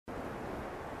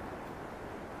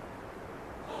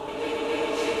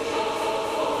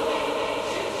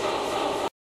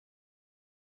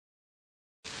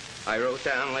I wrote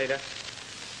down later.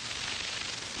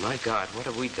 My God, what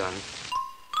have we done?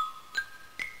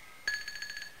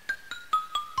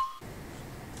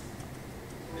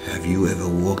 Have you ever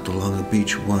walked along a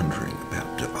beach wondering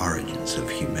about the origins of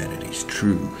humanity's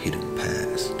true hidden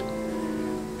past?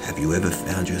 Have you ever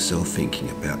found yourself thinking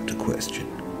about the question,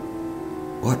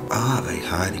 what are they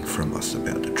hiding from us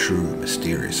about the true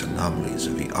mysterious anomalies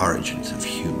of the origins of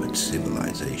human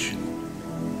civilization?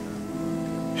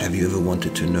 Have you ever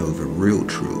wanted to know the real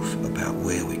truth about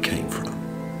where we came from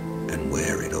and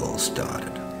where it all started?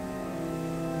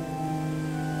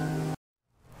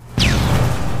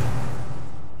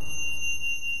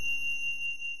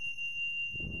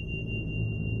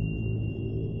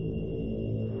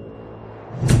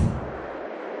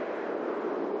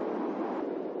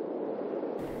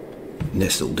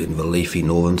 Nestled in the leafy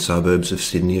northern suburbs of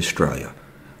Sydney, Australia,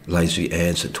 lays the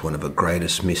answer to one of the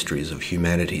greatest mysteries of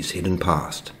humanity's hidden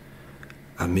past.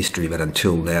 A mystery that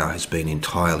until now has been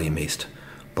entirely missed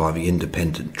by the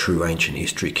independent true ancient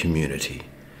history community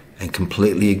and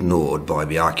completely ignored by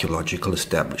the archaeological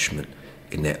establishment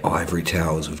in their ivory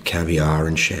towers of caviar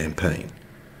and champagne,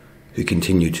 who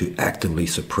continue to actively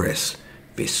suppress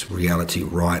this reality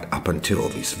right up until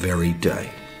this very day.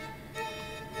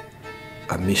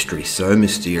 A mystery so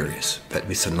mysterious that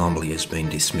this anomaly has been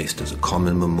dismissed as a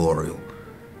common memorial,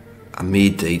 a mere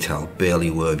detail barely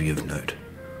worthy of note,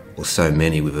 or so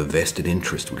many with a vested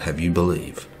interest would have you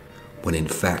believe, when in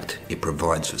fact it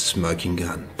provides the smoking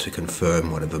gun to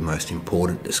confirm one of the most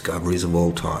important discoveries of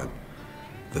all time,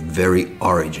 the very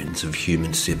origins of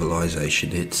human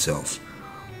civilization itself,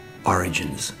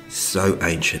 origins so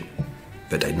ancient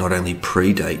that they not only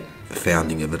predate the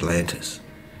founding of Atlantis,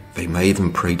 they may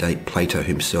even predate Plato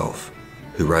himself,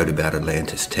 who wrote about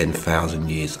Atlantis 10,000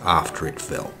 years after it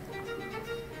fell.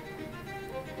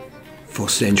 For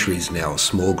centuries now, a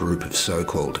small group of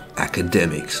so-called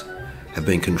academics have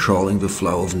been controlling the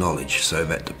flow of knowledge so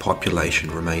that the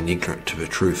population remain ignorant to the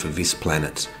truth of this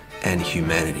planet's and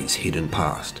humanity's hidden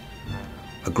past.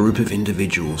 A group of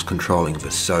individuals controlling the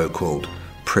so-called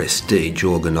prestige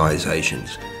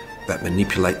organisations that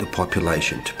manipulate the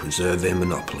population to preserve their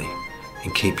monopoly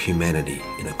and keep humanity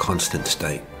in a constant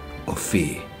state of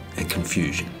fear and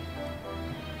confusion.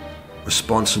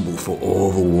 Responsible for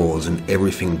all the wars and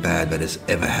everything bad that has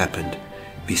ever happened,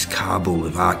 this cabal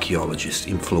of archaeologists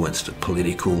influenced the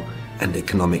political and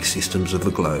economic systems of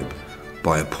the globe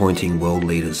by appointing world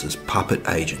leaders as puppet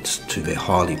agents to their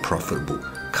highly profitable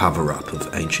cover-up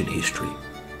of ancient history.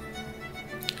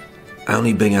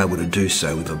 Only being able to do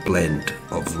so with a blend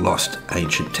of lost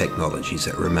ancient technologies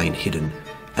that remain hidden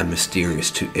and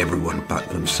mysterious to everyone but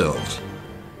themselves,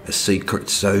 a secret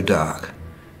so dark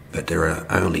that there are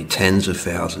only tens of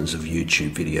thousands of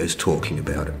YouTube videos talking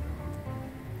about it.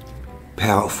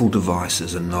 Powerful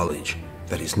devices and knowledge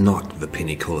that is not the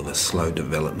pinnacle of a slow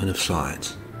development of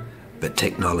science, but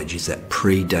technologies that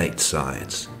predate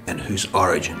science and whose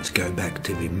origins go back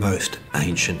to the most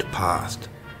ancient past.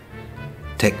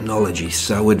 Technology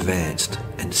so advanced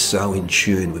and so in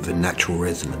tune with the natural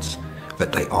resonance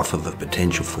that they offer the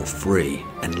potential for free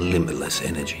and limitless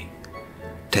energy.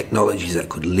 Technologies that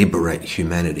could liberate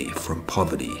humanity from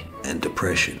poverty and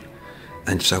depression,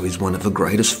 and so is one of the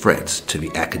greatest threats to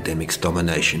the academics'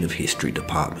 domination of history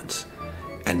departments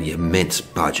and the immense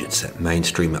budgets that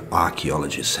mainstream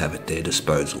archaeologists have at their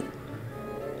disposal.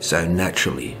 So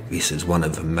naturally, this is one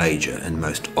of the major and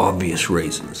most obvious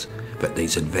reasons that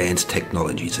these advanced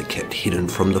technologies are kept hidden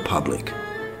from the public,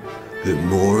 who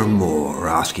more and more are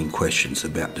asking questions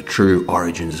about the true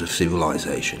origins of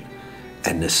civilization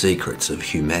and the secrets of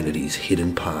humanity's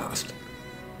hidden past.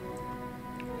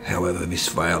 However, this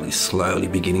veil is slowly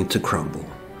beginning to crumble,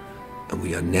 and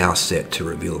we are now set to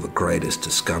reveal the greatest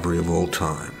discovery of all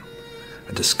time,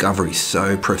 a discovery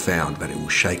so profound that it will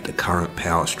shake the current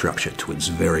power structure to its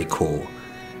very core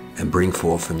and bring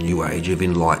forth a new age of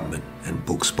enlightenment and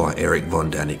books by Erich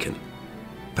von Däniken.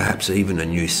 Perhaps even a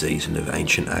new season of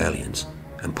Ancient Aliens,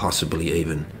 and possibly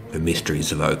even The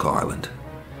Mysteries of Oak Island.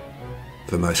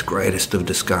 The most greatest of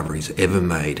discoveries ever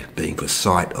made being the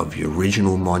site of the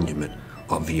original monument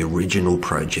of the original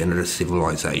progenitor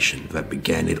civilization that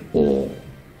began it all.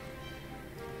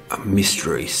 A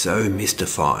mystery so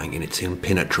mystifying in its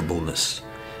impenetrableness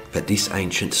that this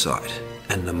ancient site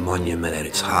and the monument at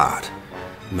its heart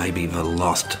may be the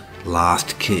lost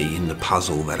last key in the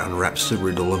puzzle that unwraps the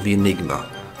riddle of the enigma.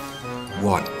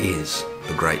 What is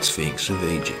the Great Sphinx of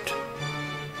Egypt?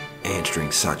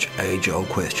 Answering such age-old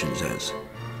questions as,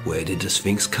 where did the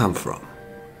Sphinx come from?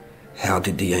 How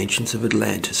did the ancients of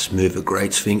Atlantis move the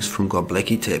Great Sphinx from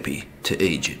Göbekli Tepe to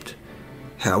Egypt?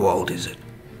 How old is it?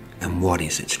 And what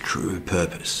is its true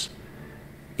purpose?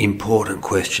 important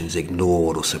questions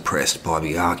ignored or suppressed by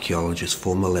the archaeologists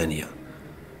for millennia,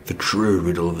 the true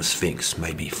riddle of the Sphinx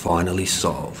may be finally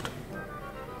solved.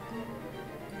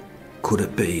 Could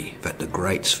it be that the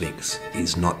Great Sphinx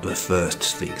is not the first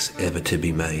Sphinx ever to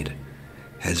be made,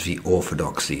 as the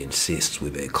orthodoxy insists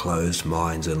with their closed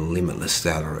minds and limitless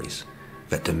salaries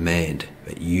that demand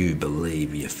that you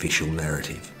believe the official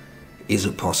narrative? Is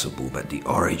it possible that the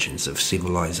origins of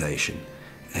civilization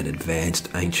and advanced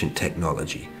ancient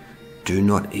technology do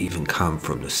not even come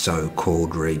from the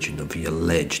so-called region of the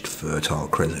alleged Fertile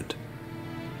Crescent?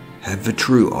 Have the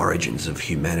true origins of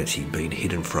humanity been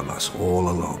hidden from us all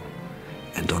along,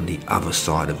 and on the other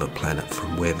side of the planet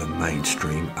from where the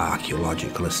mainstream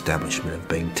archaeological establishment have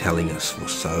been telling us for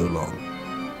so long?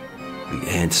 The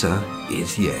answer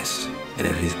is yes, and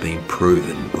it has been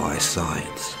proven by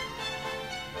science.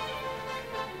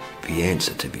 The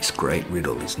answer to this great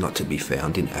riddle is not to be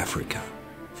found in Africa,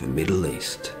 the Middle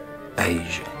East,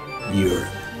 Asia, Europe,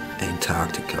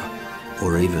 Antarctica,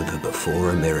 or even the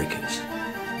before Americas.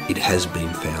 It has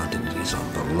been found, and it is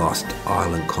on the lost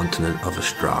island continent of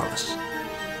Australis,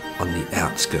 on the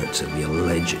outskirts of the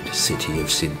alleged city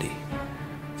of Sydney,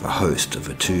 the host of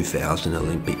the 2000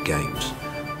 Olympic Games,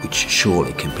 which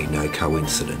surely can be no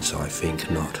coincidence, I think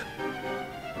not.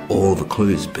 All the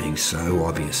clues being so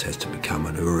obvious as to become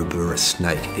an Ouroboros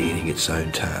snake eating its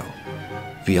own tail,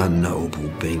 the unknowable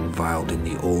being veiled in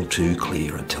the all too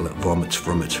clear until it vomits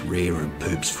from its rear and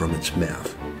poops from its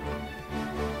mouth.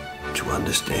 To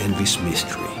understand this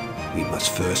mystery, we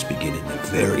must first begin in the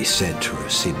very centre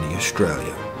of Sydney,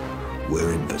 Australia,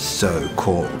 wherein the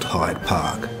so-called Hyde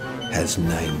Park, as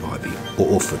named by the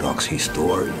orthodox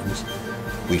historians,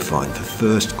 we find the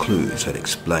first clues that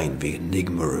explain the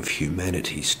enigma of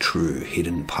humanity's true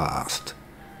hidden past,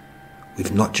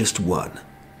 with not just one,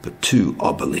 but two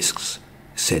obelisks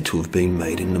said to have been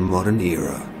made in the modern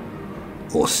era,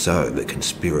 or so the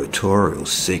conspiratorial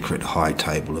secret high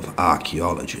table of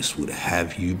archaeologists would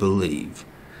have you believe.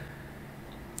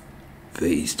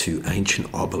 These two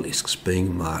ancient obelisks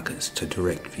being markers to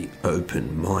direct the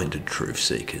open-minded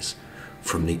truth-seekers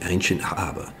from the ancient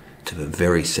harbour to the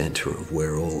very centre of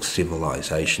where all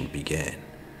civilization began,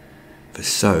 the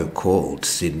so-called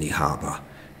Sydney Harbour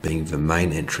being the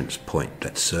main entrance point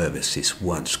that serviced this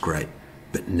once great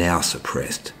but now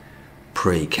suppressed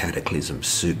pre-cataclysm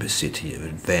super city of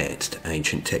advanced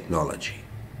ancient technology.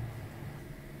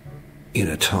 In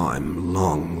a time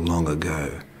long, long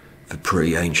ago, the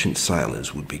pre-ancient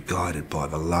sailors would be guided by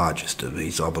the largest of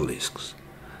these obelisks,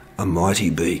 a mighty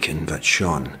beacon that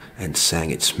shone and sang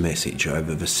its message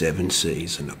over the seven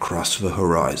seas and across the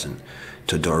horizon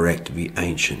to direct the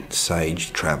ancient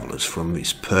sage travellers from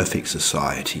this perfect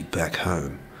society back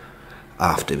home,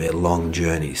 after their long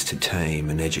journeys to tame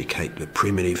and educate the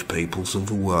primitive peoples of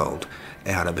the world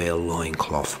out of their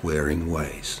loincloth-wearing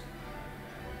ways.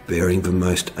 Bearing the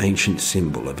most ancient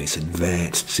symbol of this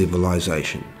advanced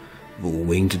civilization, the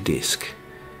winged disc,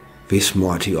 this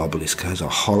mighty obelisk has a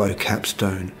hollow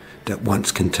capstone that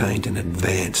once contained an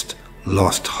advanced,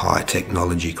 lost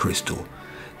high-technology crystal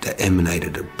that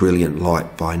emanated a brilliant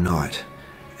light by night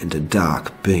and a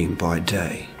dark beam by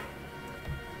day.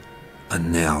 A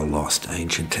now lost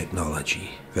ancient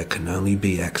technology that can only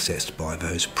be accessed by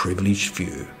those privileged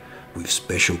few with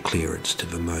special clearance to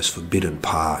the most forbidden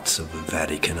parts of the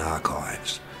Vatican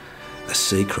archives. A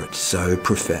secret so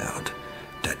profound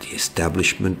that the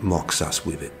establishment mocks us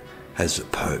with it as the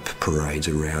Pope parades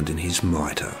around in his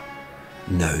mitre,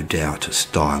 no doubt a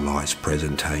stylised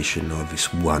presentation of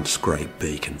this once great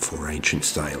beacon for ancient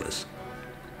sailors.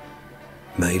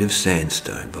 Made of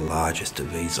sandstone, the largest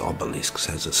of these obelisks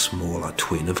has a smaller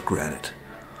twin of granite,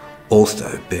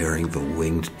 also bearing the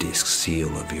winged disc seal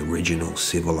of the original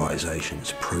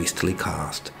civilisation's priestly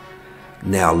caste,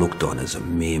 now looked on as a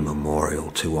mere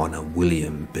memorial to honour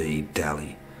William B.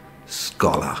 Daly,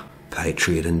 scholar,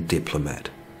 patriot and diplomat,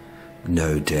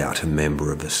 no doubt a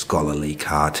member of the scholarly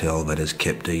cartel that has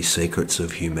kept these secrets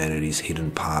of humanity's hidden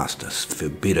past a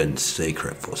forbidden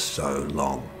secret for so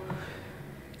long,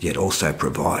 yet also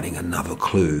providing another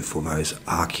clue for those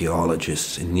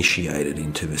archaeologists initiated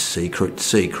into the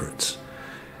secrets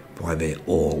by their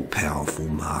all-powerful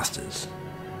masters,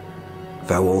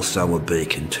 though also a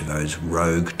beacon to those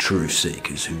rogue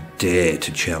truth-seekers who dare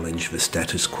to challenge the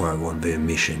status quo on their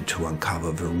mission to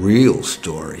uncover the real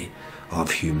story of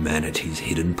humanity's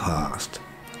hidden past.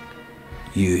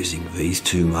 Using these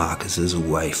two markers as a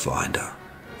wayfinder,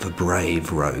 the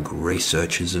brave rogue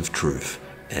researchers of truth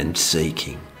and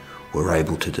seeking were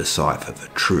able to decipher the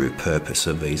true purpose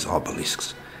of these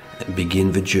obelisks and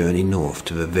begin the journey north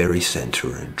to the very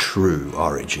centre and true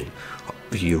origin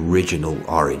the original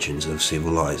Origins of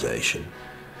Civilisation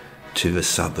to the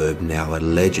suburb now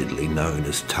allegedly known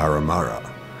as Turramurra,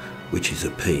 which is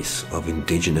a piece of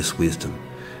indigenous wisdom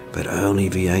that only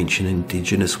the ancient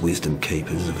indigenous wisdom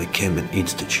keepers of the Kemet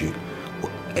Institute were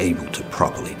able to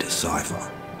properly decipher.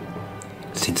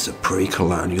 Since the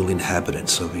pre-colonial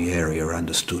inhabitants of the area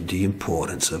understood the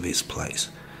importance of this place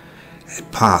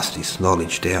and passed this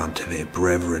knowledge down to their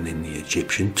brethren in the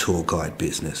Egyptian tour guide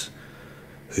business,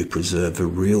 who preserved the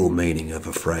real meaning of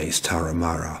the phrase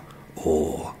Turramurra,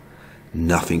 or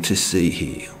nothing to see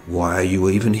here, why are you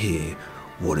even here,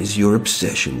 what is your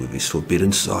obsession with this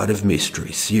forbidden side of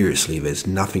mystery, seriously there's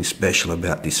nothing special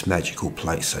about this magical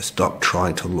place, so stop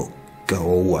trying to look, go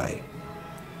away.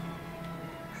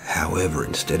 However,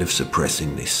 instead of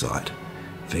suppressing this site,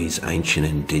 these ancient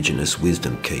indigenous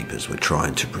wisdom keepers were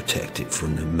trying to protect it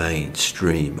from the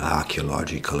mainstream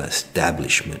archaeological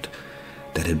establishment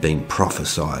that had been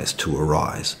prophesied to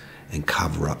arise and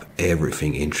cover up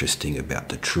everything interesting about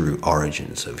the true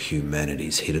origins of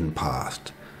humanity's hidden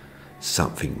past,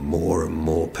 something more and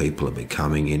more people are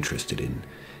becoming interested in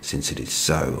since it is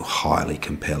so highly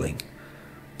compelling.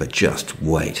 But just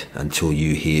wait until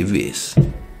you hear this.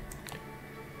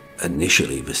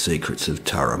 Initially, the secrets of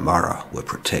Turramurra were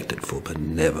protected for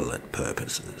benevolent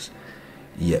purposes,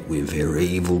 yet with their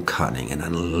evil cunning and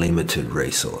unlimited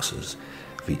resources,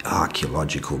 the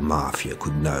archaeological mafia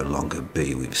could no longer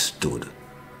be withstood.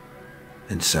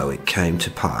 And so it came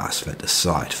to pass that the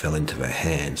site fell into the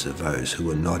hands of those who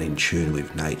were not in tune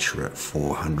with nature at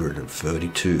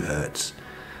 432 Hz,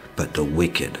 but the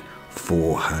wicked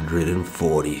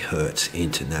 440 Hz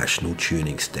international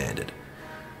tuning standard,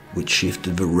 which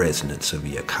shifted the resonance of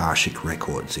the Akashic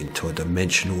records into a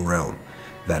dimensional realm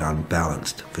that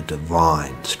unbalanced the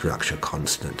divine structure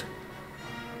constant,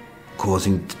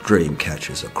 causing dream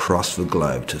catchers across the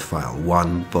globe to fail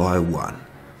one by one,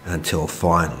 until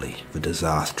finally the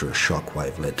disastrous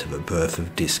shockwave led to the birth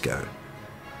of disco,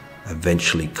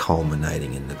 eventually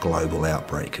culminating in the global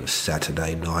outbreak of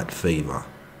Saturday Night Fever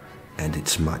and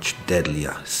its much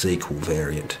deadlier sequel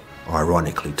variant,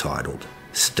 ironically titled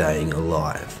Staying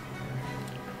Alive.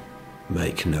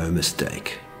 Make no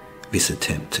mistake, this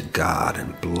attempt to guard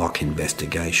and block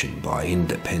investigation by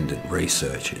independent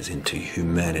researchers into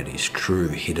humanity's true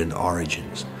hidden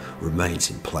origins remains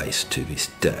in place to this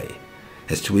day.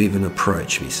 As to even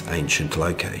approach this ancient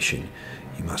location,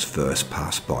 you must first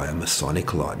pass by a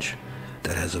Masonic lodge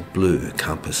that has a blue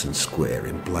compass and square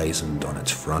emblazoned on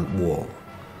its front wall,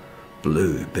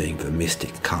 blue being the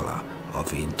mystic colour of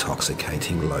the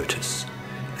intoxicating lotus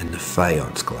and the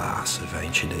faience glass of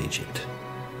ancient Egypt.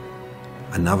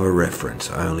 Another reference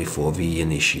only for the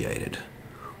initiated,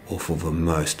 or for the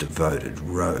most devoted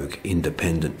rogue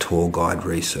independent tour guide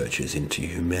researchers into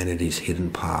humanity's hidden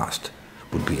past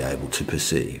would be able to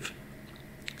perceive,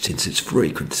 since its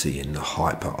frequency in the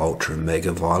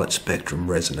hyper-ultra-mega violet spectrum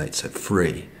resonates at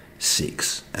 3,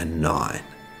 6 and 9,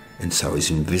 and so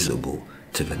is invisible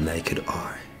to the naked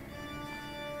eye.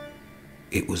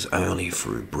 It was only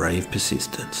through brave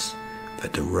persistence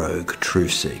that the rogue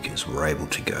truth seekers were able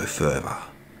to go further,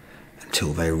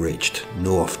 until they reached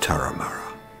North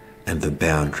Turramurra and the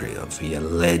boundary of the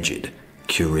alleged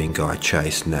Ku-ring-gai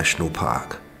Chase National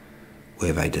Park,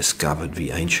 where they discovered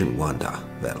the ancient wonder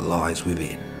that lies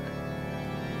within.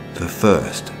 The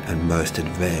first and most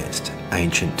advanced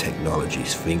ancient technology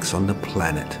Sphinx on the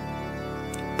planet,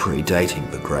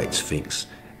 predating the Great Sphinx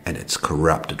and its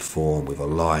corrupted form with a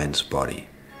lion's body,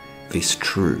 this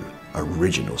true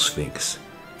original Sphinx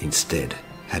instead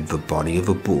had the body of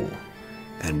a bull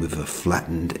and with a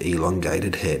flattened,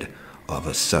 elongated head of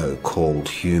a so-called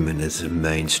human as a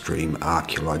mainstream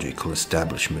archaeological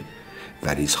establishment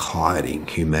that is hiding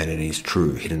humanity's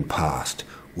true hidden past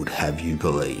would have you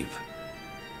believe.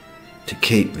 To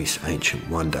keep this ancient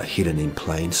wonder hidden in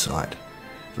plain sight,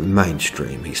 the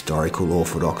mainstream historical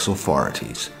orthodox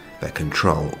authorities that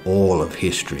control all of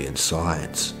history and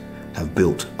science have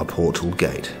built a portal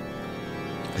gate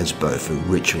as both a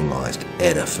ritualized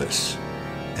edifice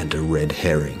and a red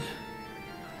herring,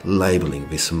 labelling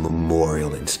this a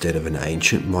memorial instead of an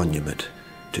ancient monument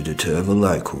to deter the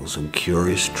locals and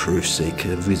curious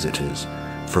truth-seeker visitors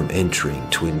from entering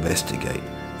to investigate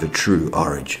the true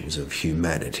origins of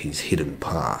humanity's hidden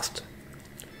past.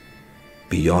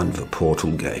 Beyond the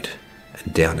portal gate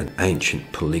and down an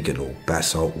ancient polygonal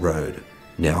basalt road,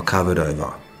 now covered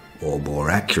over, or more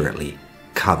accurately,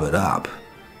 covered up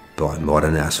by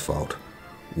modern asphalt,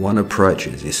 one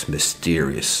approaches this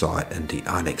mysterious site and the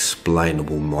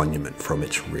unexplainable monument from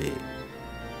its rear.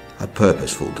 A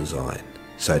purposeful design,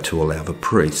 so to allow the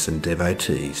priests and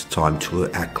devotees time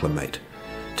to acclimate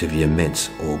to the immense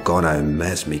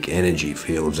organomasmic energy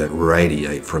fields that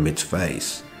radiate from its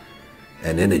face.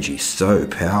 An energy so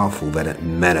powerful that it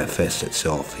manifests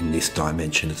itself in this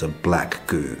dimension as a black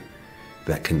goo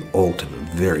that can alter the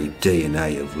very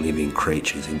DNA of living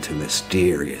creatures into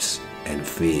mysterious and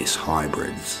fierce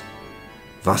hybrids,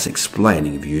 thus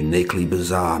explaining the uniquely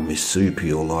bizarre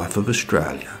marsupial life of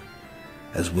Australia,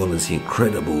 as well as the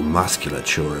incredible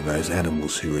musculature of those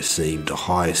animals who received the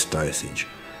highest dosage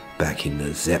back in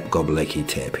the Zep-Gobblecky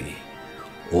Tepe,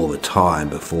 all the time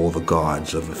before the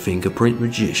gods of the fingerprint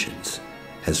magicians,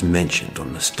 as mentioned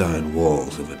on the stone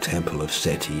walls of the Temple of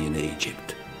Seti in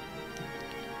Egypt.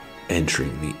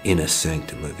 Entering the inner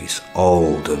sanctum of this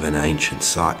old of an ancient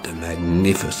site, the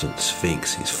magnificent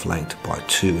Sphinx is flanked by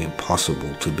two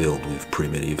impossible to build with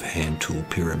primitive hand-tool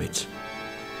pyramids.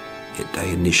 Yet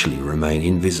they initially remain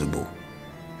invisible,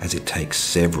 as it takes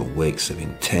several weeks of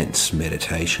intense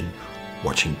meditation,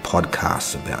 watching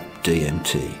podcasts about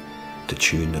DMT, to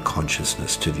tune the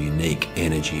consciousness to the unique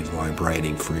energy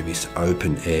vibrating through this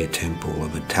open-air temple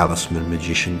of the talisman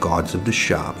magician gods of the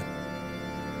shaman.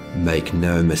 Make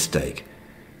no mistake,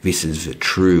 this is the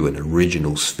true and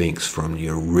original Sphinx from the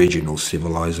original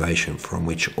civilization from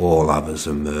which all others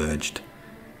emerged.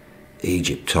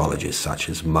 Egyptologists such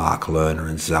as Mark Lerner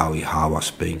and Zoe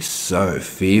Hawass being so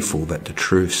fearful that the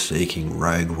truth-seeking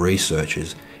rogue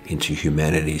researchers into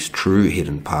humanity's true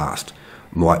hidden past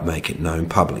might make it known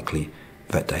publicly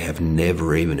that they have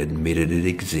never even admitted it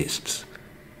exists.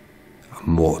 A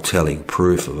more telling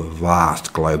proof of a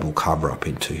vast global cover-up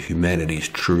into humanity's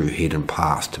true hidden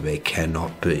past there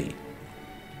cannot be.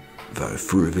 Though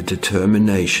through the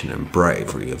determination and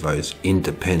bravery of those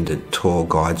independent tour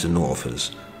guides and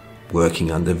authors,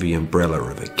 working under the umbrella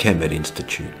of the Kemet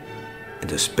Institute,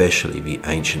 and especially the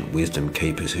ancient wisdom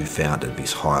keepers who founded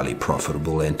this highly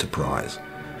profitable enterprise,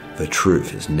 the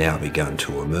truth has now begun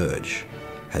to emerge,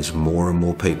 as more and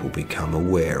more people become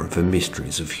aware of the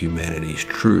mysteries of humanity's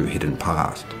true hidden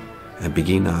past, and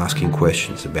begin asking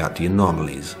questions about the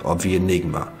anomalies of the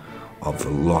enigma of the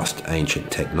lost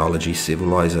ancient technology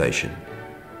civilization.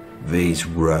 These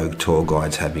rogue tour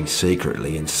guides having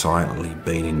secretly and silently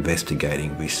been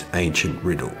investigating this ancient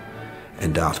riddle,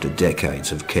 and after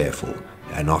decades of careful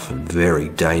and often very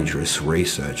dangerous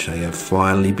research, they have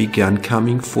finally begun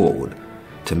coming forward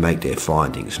to make their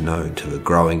findings known to the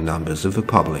growing numbers of the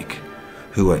public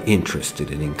who are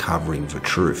interested in uncovering the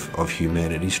truth of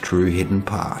humanity's true hidden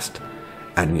past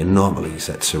and the anomalies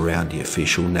that surround the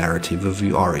official narrative of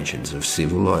the origins of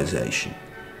civilization.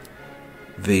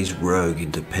 These rogue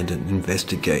independent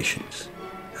investigations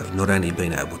have not only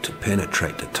been able to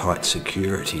penetrate the tight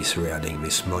security surrounding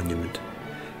this monument,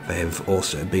 they have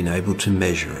also been able to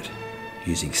measure it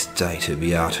using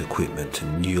state-of-the-art equipment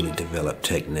and newly developed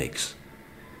techniques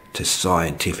to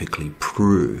scientifically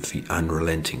prove the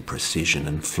unrelenting precision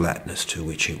and flatness to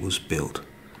which it was built,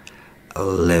 a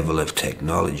level of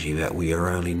technology that we are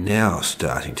only now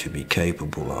starting to be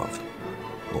capable of,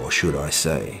 or should I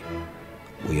say,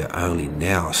 we are only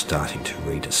now starting to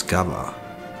rediscover.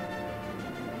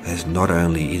 As not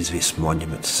only is this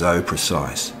monument so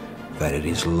precise that it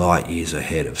is light years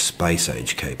ahead of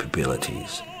space-age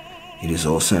capabilities, it is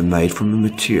also made from a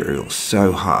material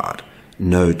so hard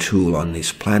no tool on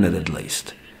this planet at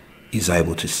least is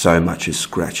able to so much as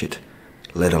scratch it,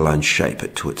 let alone shape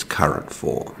it to its current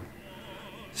form.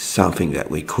 Something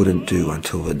that we couldn't do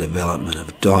until the development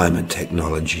of diamond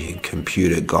technology and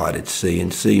computer-guided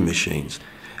CNC machines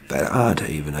that aren't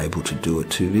even able to do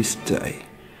it to this day,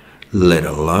 let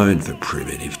alone the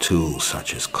primitive tools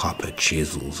such as copper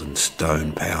chisels and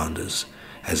stone pounders,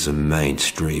 as the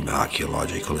mainstream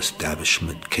archaeological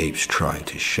establishment keeps trying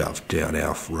to shove down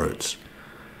our throats.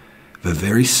 The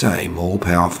very same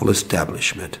all-powerful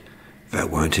establishment that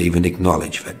won't even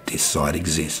acknowledge that this site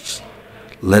exists,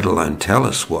 let alone tell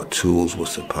us what tools were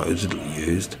supposedly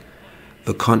used.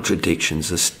 The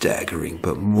contradictions are staggering,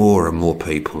 but more and more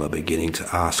people are beginning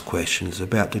to ask questions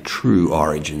about the true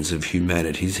origins of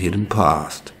humanity's hidden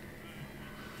past.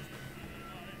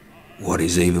 What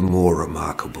is even more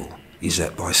remarkable is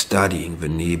that by studying the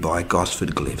nearby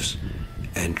Gosford glyphs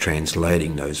and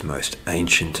translating those most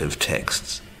ancient of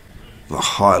texts, the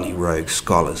highly rogue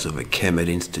scholars of the Kemet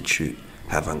Institute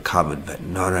have uncovered that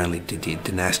not only did the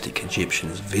dynastic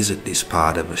Egyptians visit this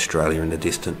part of Australia in the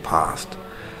distant past,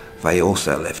 they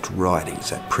also left writings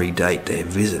that predate their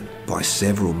visit by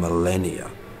several millennia,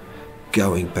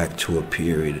 going back to a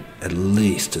period at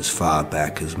least as far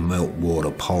back as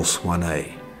Meltwater Pulse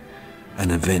 1A,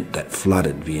 an event that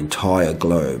flooded the entire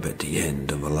globe at the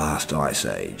end of the last ice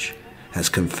age, as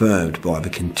confirmed by the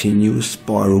continuous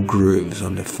spiral grooves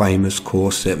on the famous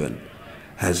Core 7,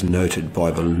 as noted by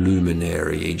the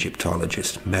luminary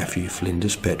Egyptologist Matthew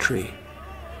Flinders Petrie.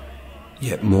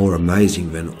 Yet more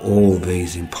amazing than all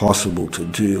these impossible to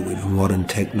do with modern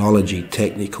technology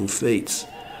technical feats,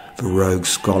 the rogue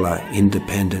scholar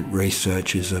independent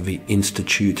researchers of the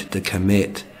Institut de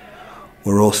Kemet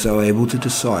were also able to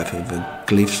decipher the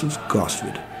Glyphs of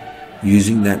Gosford,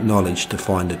 using that knowledge to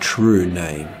find the true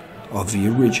name of the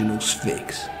original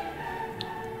Sphinx.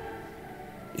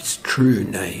 Its true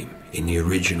name in the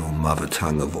original mother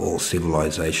tongue of all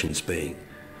civilisations being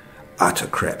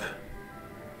UTRCRP,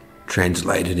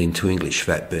 translated into English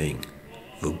that being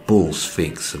the bull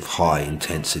sphinx of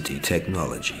high-intensity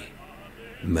technology.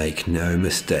 Make no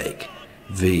mistake,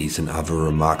 these and other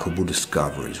remarkable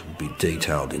discoveries will be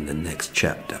detailed in the next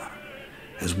chapter,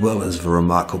 as well as the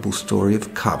remarkable story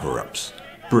of cover-ups,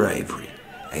 bravery,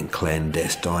 and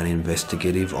clandestine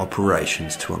investigative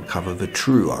operations to uncover the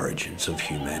true origins of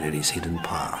humanity's hidden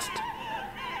past,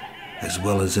 as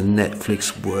well as a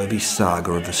Netflix-worthy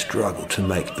saga of a struggle to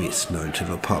make this known to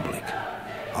the public,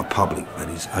 a public that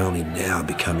is only now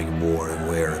becoming more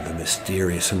aware of the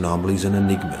mysterious anomalies and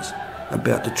enigmas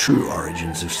about the true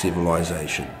origins of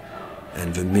civilization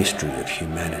and the mystery of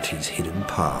humanity's hidden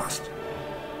past.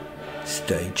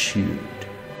 Stay tuned.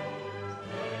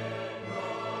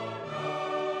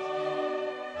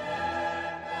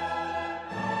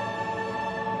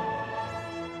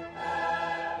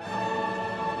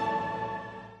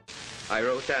 I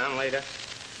wrote down later.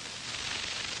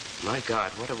 My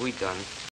God, what have we done?